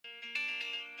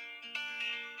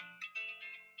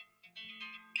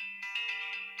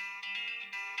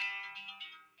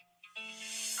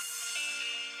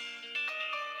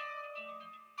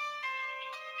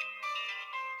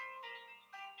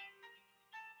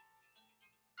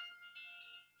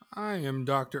I am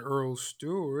Dr. Earl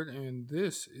Stewart, and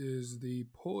this is the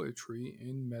Poetry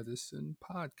in Medicine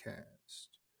podcast.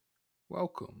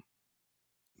 Welcome.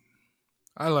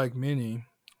 I, like many,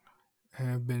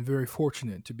 have been very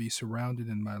fortunate to be surrounded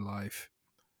in my life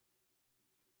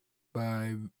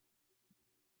by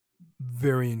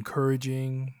very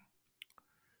encouraging,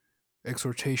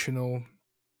 exhortational,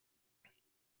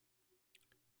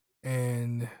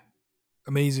 and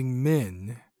amazing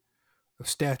men of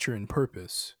stature and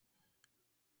purpose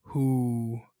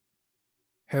who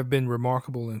have been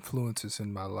remarkable influences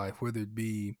in my life, whether it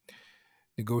be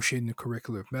negotiating the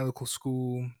curriculum of medical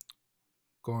school,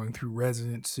 going through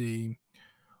residency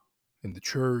in the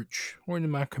church, or in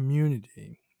my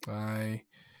community. I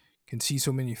can see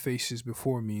so many faces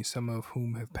before me, some of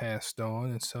whom have passed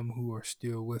on and some who are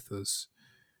still with us,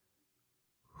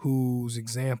 whose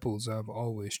examples I've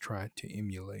always tried to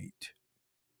emulate.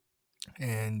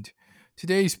 And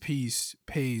today's piece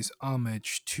pays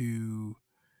homage to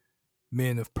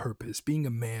men of purpose, being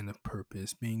a man of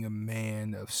purpose, being a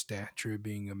man of stature,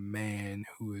 being a man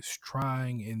who is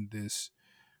trying in this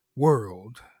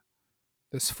world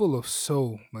that's full of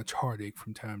so much heartache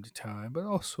from time to time, but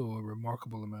also a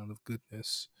remarkable amount of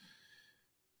goodness,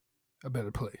 a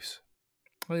better place.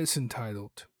 It's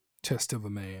entitled Test of a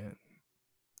Man.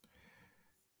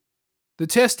 The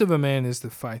test of a man is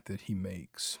the fight that he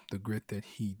makes, the grit that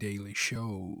he daily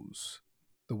shows,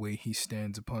 the way he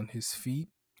stands upon his feet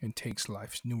and takes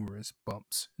life's numerous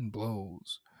bumps and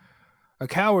blows. A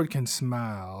coward can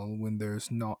smile when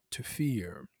there's naught to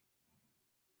fear,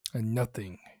 and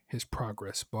nothing his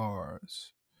progress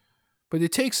bars. But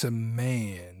it takes a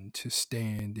man to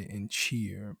stand and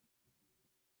cheer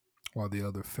while the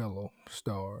other fellow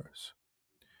stars.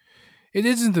 It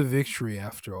isn't the victory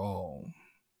after all,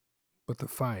 but the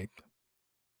fight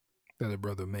that a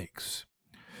brother makes.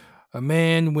 A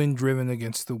man, when driven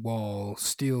against the wall,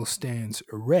 still stands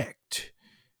erect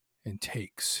and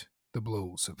takes the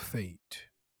blows of fate.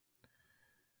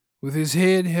 With his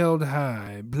head held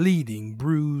high, bleeding,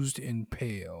 bruised, and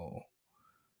pale,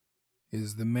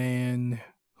 is the man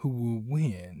who will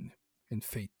win and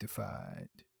fate defied.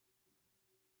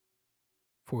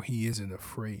 For he isn't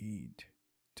afraid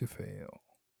to fail.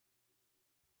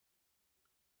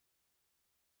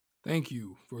 Thank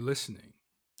you for listening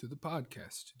to the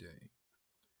podcast today.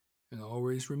 And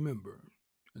always remember,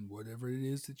 in whatever it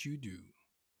is that you do,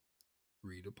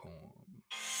 read a poem.